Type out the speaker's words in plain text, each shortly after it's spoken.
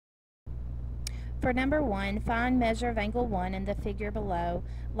For number 1, find measure of angle 1 in the figure below.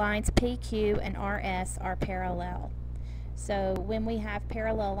 Lines PQ and RS are parallel. So when we have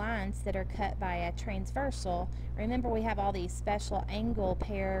parallel lines that are cut by a transversal, remember we have all these special angle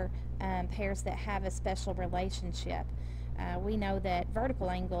pairs that have a special relationship. We know that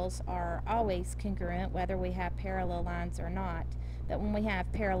vertical angles are always congruent whether we have parallel lines or not. But when we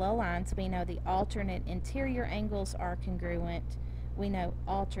have parallel lines, we know the alternate interior angles are congruent. We know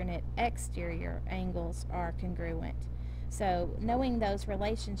alternate exterior angles are congruent. So knowing those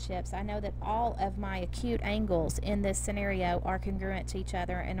relationships, I know that all of my acute angles in this scenario are congruent to each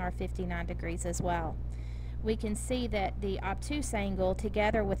other and are 59 degrees as well. We can see that the obtuse angle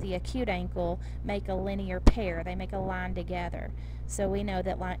together with the acute angle make a linear pair. They make a line together. So we know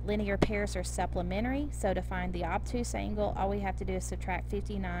that linear pairs are supplementary. So to find the obtuse angle, all we have to do is subtract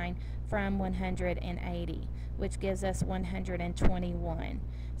 59 from 180, which gives us 121.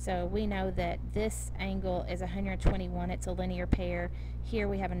 So we know that this angle is 121. It's a linear pair. Here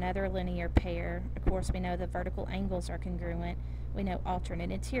we have another linear pair. Of course, we know the vertical angles are congruent. We know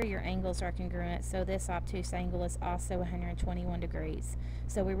alternate interior angles are congruent, so this obtuse angle is also 121 degrees.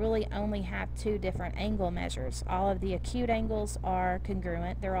 So we really only have two different angle measures. All of the acute angles are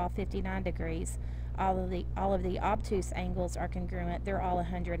congruent. They're all 59 degrees. All of the obtuse angles are congruent. They're all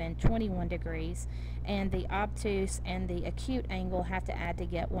 121 degrees. And the obtuse and the acute angle have to add to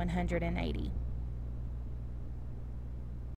get 180.